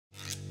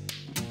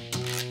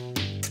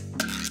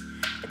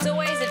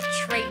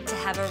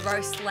a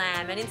roast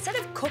lamb, and instead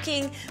of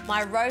cooking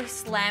my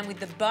roast lamb with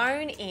the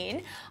bone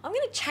in, I'm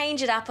going to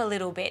change it up a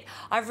little bit.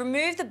 I've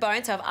removed the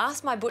bone, so I've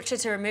asked my butcher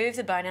to remove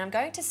the bone, and I'm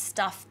going to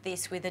stuff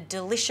this with a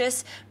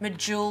delicious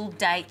medjool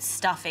date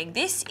stuffing.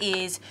 This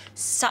is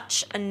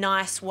such a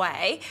nice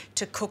way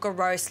to cook a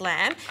roast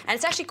lamb, and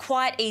it's actually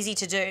quite easy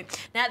to do.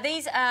 Now,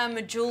 these are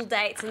medjool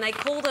dates, and they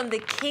call them the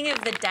king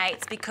of the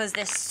dates because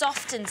they're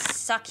soft and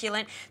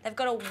succulent. They've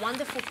got a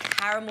wonderful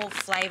caramel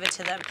flavour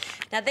to them.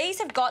 Now, these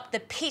have got the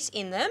pit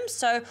in them,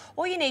 so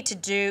all you need to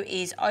do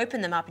is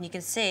open them up, and you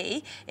can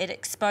see it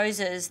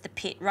exposes the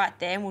pit right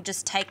there, and we'll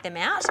just take them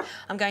out.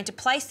 I'm going to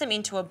place them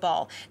into a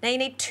bowl. Now, you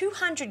need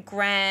 200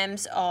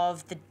 grams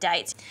of the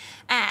dates,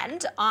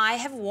 and I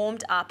have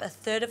warmed up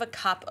 1/3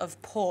 cup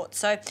of port.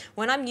 So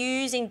when I'm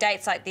using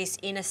dates like this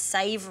in a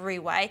savoury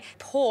way,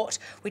 port,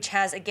 which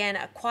has, again,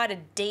 quite a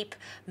deep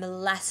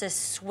molasses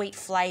sweet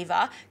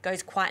flavour,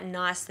 goes quite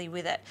nicely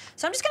with it.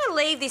 So I'm just going to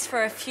leave this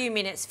for a few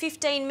minutes,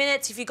 15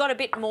 minutes. If you've got a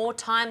bit more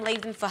time,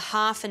 leave them for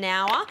half an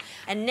hour.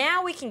 And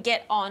now we can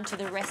get on to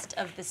the rest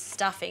of the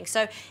stuffing.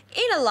 So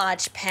in a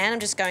large pan, I'm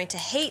just going to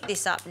heat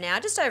this up now,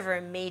 just over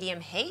a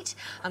medium heat.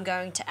 I'm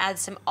going to add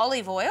some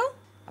olive oil,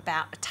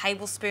 about a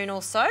tablespoon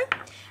or so,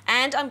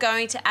 and I'm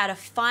going to add a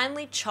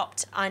finely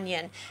chopped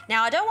onion.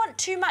 Now, I don't want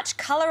too much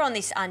colour on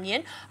this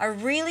onion. I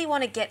really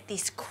want to get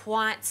this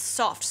quite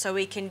soft so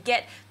we can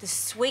get the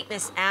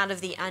sweetness out of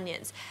the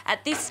onions.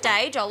 At this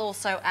stage, I'll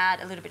also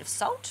add a little bit of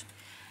salt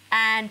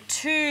and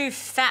 2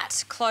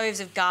 fat cloves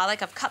of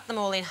garlic. I've cut them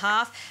all in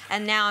half,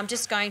 and now I'm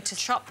just going to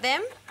chop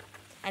them,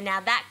 and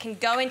now that can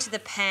go into the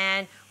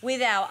pan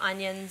with our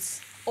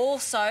onions.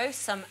 Also,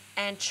 some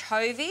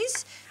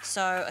anchovies,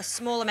 so a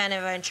small amount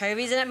of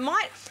anchovies, and it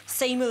might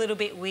seem a little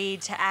bit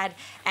weird to add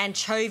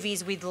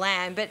anchovies with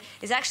lamb, but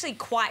it's actually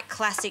quite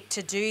classic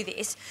to do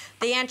this.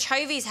 The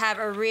anchovies have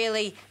a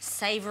really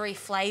savoury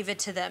flavour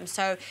to them,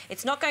 so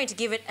it's not going to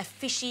give it a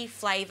fishy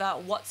flavour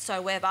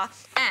whatsoever.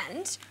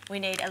 And we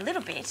need a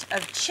little bit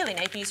of chilli.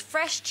 Now, you can use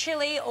fresh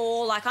chilli,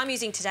 or like I'm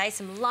using today,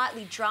 some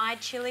lightly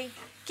dried chilli.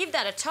 Give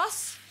that a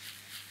toss.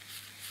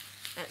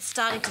 And it's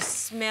starting to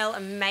smell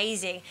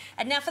amazing.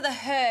 And now for the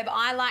herb,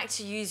 I like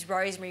to use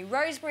rosemary.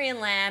 Rosemary and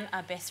lamb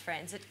are best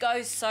friends. It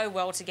goes so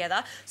well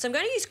together. So I'm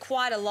going to use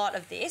quite a lot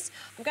of this.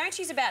 I'm going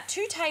to use about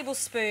 2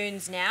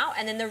 tablespoons now,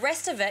 and then the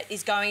rest of it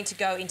is going to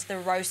go into the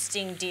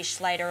roasting dish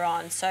later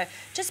on. So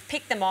just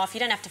pick them off. You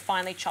don't have to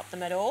finely chop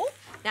them at all.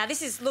 Now,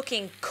 this is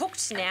looking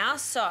cooked now,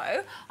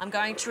 so I'm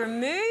going to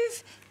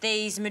remove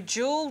these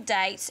medjool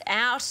dates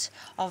out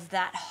of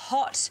that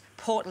hot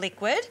port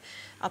liquid.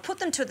 I'll put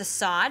them to the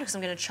side because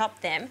I'm going to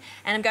chop them,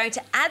 and I'm going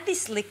to add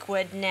this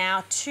liquid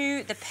now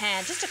to the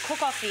pan just to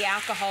cook off the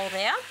alcohol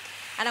there.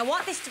 And I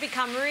want this to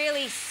become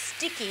really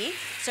sticky,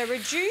 so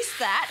reduce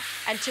that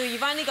until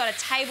you've only got a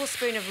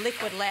tablespoon of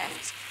liquid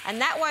left, and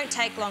that won't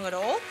take long at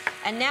all.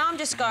 And now I'm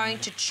just going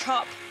to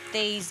chop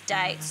these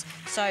dates.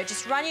 So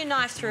just run your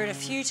knife through it a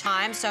few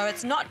times so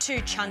it's not too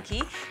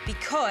chunky,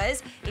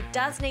 because it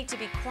does need to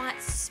be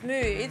quite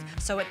smooth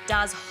so it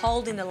does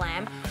hold in the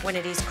lamb when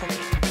it is cooking.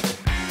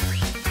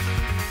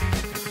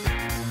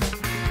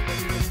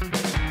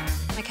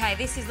 Okay,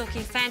 this is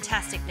looking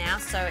fantastic now,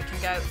 so it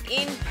can go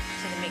into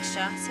the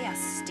mixture. See how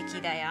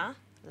sticky they are?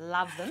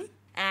 Love them.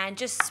 And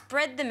just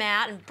spread them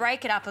out and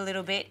break it up a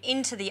little bit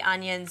into the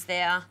onions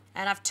there.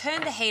 And I've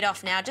turned the heat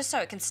off now just so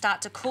it can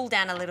start to cool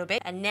down a little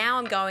bit. And now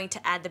I'm going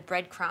to add the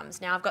breadcrumbs.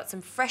 Now, I've got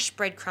some fresh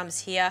breadcrumbs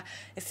here.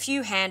 A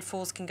few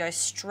handfuls can go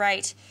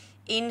straight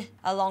in,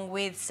 along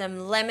with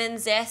some lemon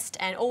zest,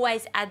 and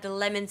always add the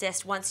lemon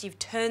zest once you've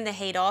turned the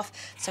heat off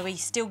so we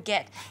still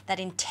get that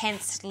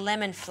intense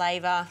lemon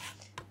flavour.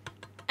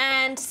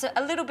 And so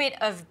a little bit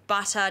of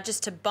butter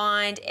just to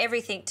bind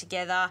everything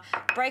together.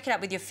 Break it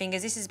up with your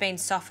fingers. This has been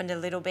softened a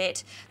little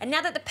bit. And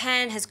now that the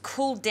pan has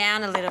cooled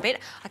down a little bit,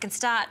 I can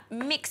start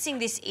mixing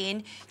this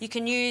in. You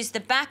can use the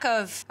back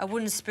of a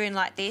wooden spoon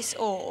like this,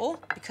 or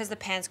because the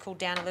pan's cooled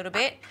down a little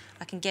bit,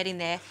 I can get in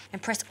there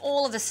and press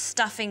all of the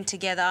stuffing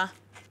together.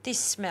 This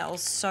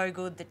smells so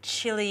good. The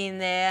chilli in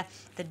there,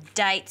 the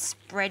dates,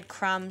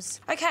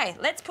 breadcrumbs. Okay,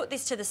 let's put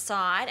this to the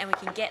side and we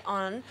can get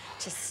on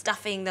to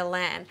stuffing the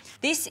lamb.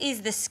 This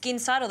is the skin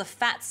side, or the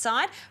fat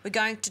side. We're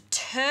going to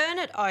turn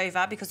it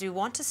over because we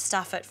want to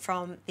stuff it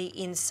from the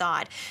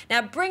inside.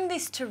 Now, bring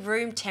this to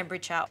room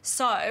temperature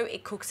so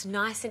it cooks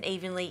nice and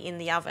evenly in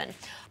the oven.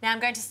 Now, I'm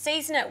going to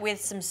season it with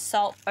some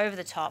salt over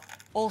the top.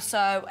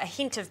 Also, a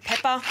hint of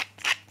pepper.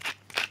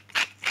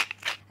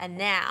 And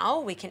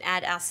now we can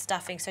add our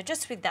stuffing. So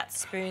just with that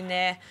spoon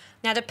there.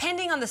 Now,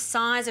 depending on the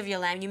size of your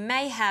lamb, you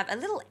may have a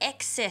little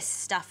excess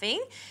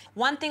stuffing.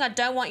 One thing I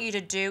don't want you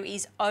to do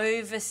is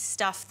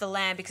overstuff the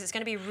lamb, because it's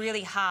going to be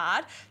really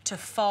hard to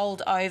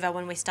fold over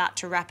when we start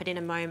to wrap it in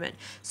a moment.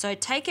 So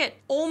take it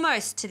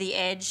almost to the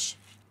edge,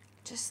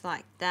 just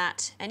like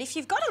that. And if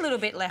you've got a little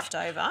bit left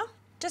over,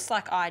 just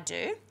like I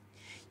do,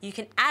 you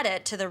can add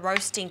it to the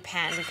roasting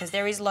pan, because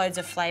there is loads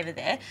of flavour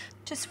there,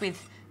 just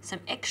with some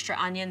extra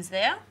onions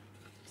there.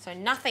 So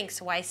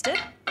nothing's wasted.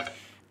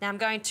 Now I'm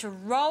going to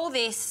roll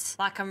this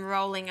like I'm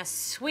rolling a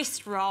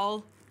Swiss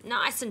roll,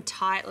 nice and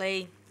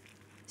tightly.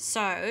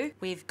 So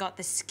we've got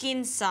the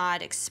skin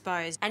side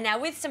exposed. And now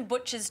with some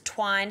butcher's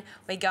twine,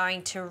 we're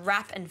going to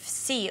wrap and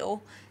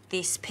seal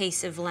this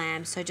piece of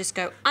lamb. So just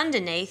go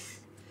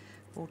underneath,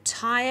 we'll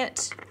tie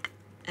it,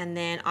 and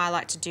then I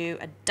like to do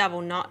a double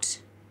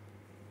knot.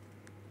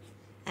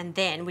 And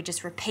then we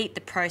just repeat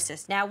the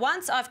process. Now,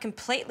 once I've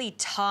completely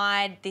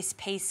tied this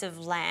piece of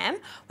lamb,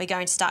 we're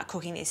going to start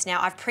cooking this.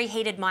 Now, I've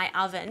preheated my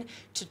oven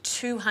to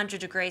 200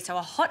 degrees, so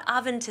a hot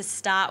oven to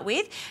start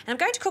with. And I'm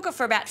going to cook it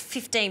for about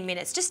 15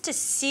 minutes just to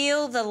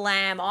seal the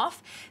lamb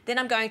off. Then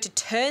I'm going to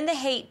turn the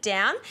heat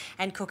down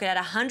and cook it at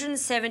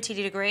 170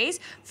 degrees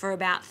for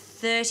about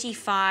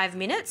 35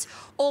 minutes.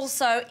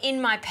 Also,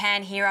 in my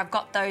pan here, I've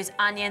got those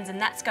onions, and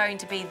that's going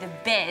to be the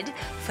bed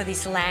for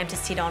this lamb to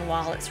sit on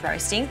while it's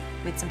roasting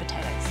with some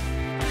potatoes.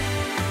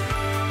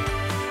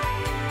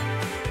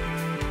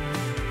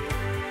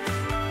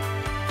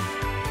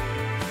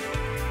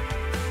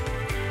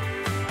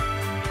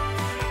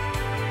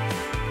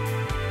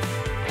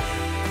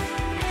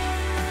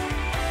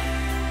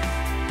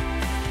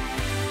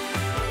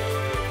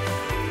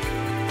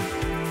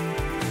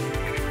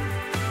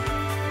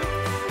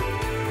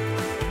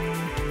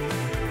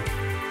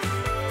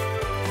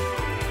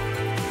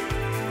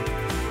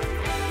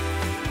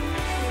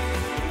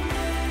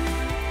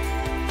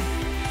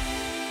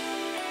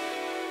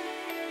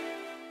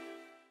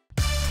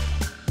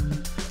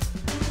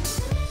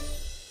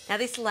 Now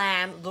this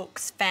lamb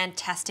looks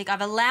fantastic. I've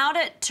allowed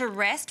it to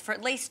rest for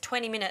at least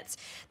 20 minutes.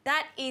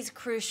 That is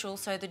crucial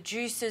so the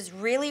juices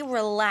really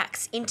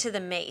relax into the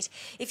meat.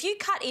 If you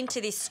cut into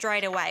this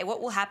straight away,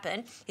 what will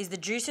happen is the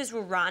juices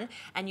will run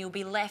and you'll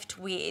be left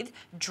with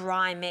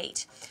dry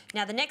meat.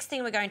 Now the next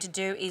thing we're going to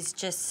do is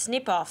just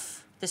snip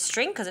off the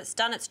string because it's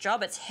done its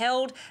job. It's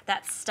held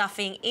that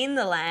stuffing in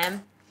the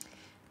lamb.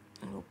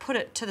 And we'll put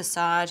it to the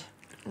side.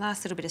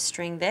 Last little bit of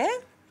string there.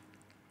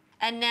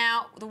 And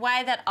now, the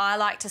way that I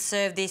like to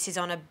serve this is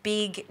on a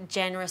big,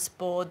 generous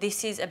board.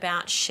 This is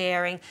about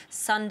sharing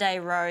Sunday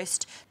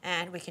roast,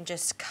 and we can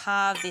just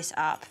carve this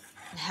up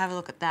and have a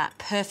look at that,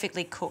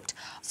 perfectly cooked.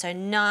 So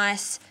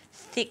nice,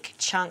 thick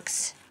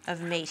chunks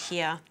of meat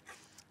here.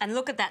 And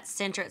look at that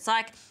centre. It's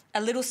like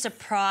a little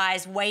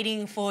surprise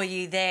waiting for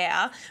you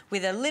there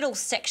with a little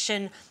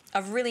section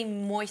of really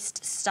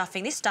moist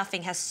stuffing. This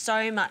stuffing has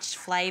so much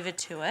flavour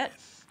to it.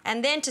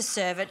 And then to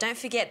serve it, don't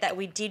forget that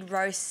we did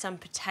roast some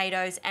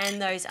potatoes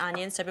and those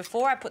onions. So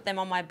before I put them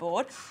on my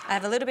board, I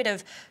have a little bit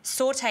of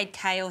sautéed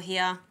kale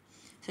here.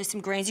 So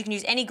some greens, you can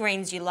use any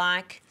greens you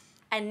like.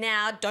 And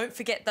now don't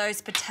forget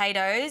those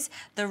potatoes,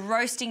 the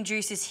roasting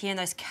juices here and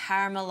those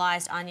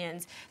caramelised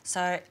onions.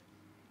 So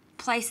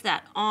place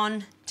that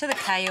on to the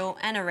kale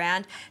and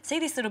around. See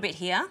this little bit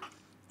here?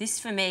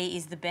 This for me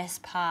is the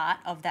best part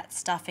of that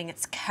stuffing.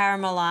 It's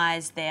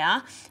caramelised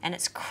there and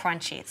it's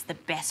crunchy. It's the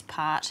best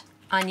part.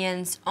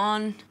 Onions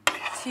on,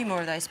 a few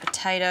more of those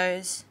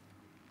potatoes.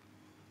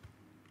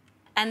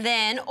 And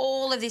then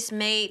all of this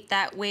meat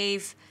that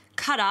we've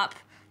cut up,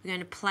 we're going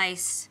to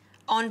place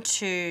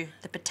onto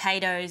the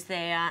potatoes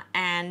there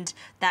and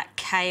that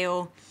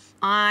kale.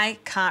 I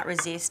can't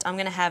resist. I'm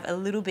going to have a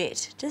little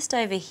bit just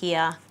over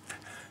here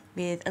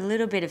with a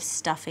little bit of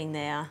stuffing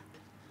there.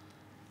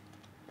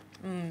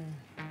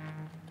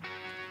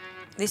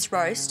 This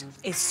roast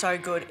is so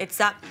good. It's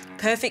that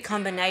perfect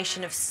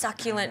combination of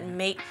succulent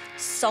meat,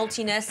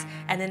 saltiness,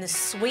 and then the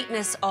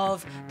sweetness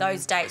of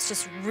those dates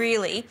just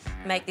really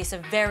make this a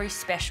very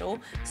special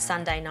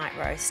Sunday night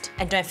roast.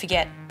 And don't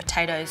forget,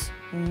 potatoes,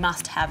 you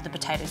must have the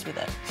potatoes with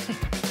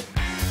it.